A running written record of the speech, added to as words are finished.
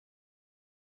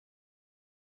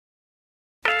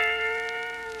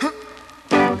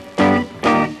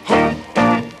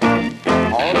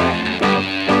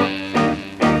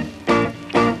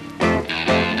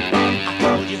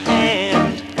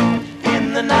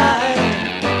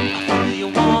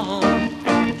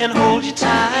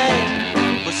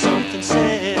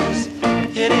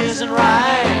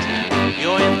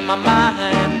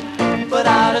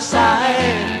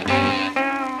side.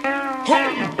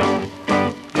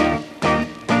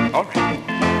 All right.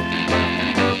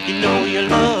 You know your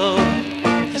love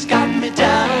has got me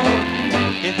down.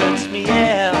 It hurts me,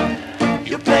 yeah.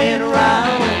 You're playing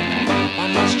around. Why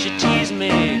must you tease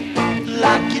me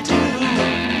like you do?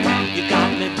 You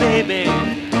got me, baby,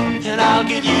 and I'll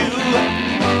get you.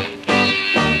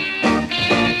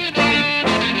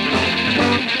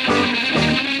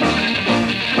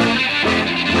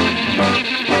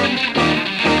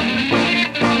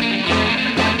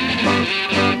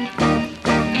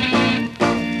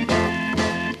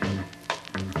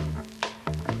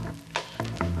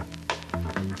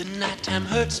 The nighttime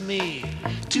hurts me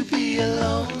to be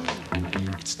alone.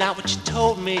 It's not what you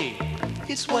told me,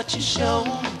 it's what you shown.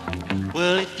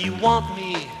 Well, if you want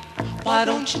me, why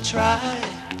don't you try?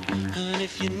 And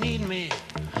if you need me,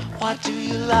 why do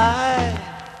you lie?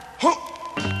 Huh.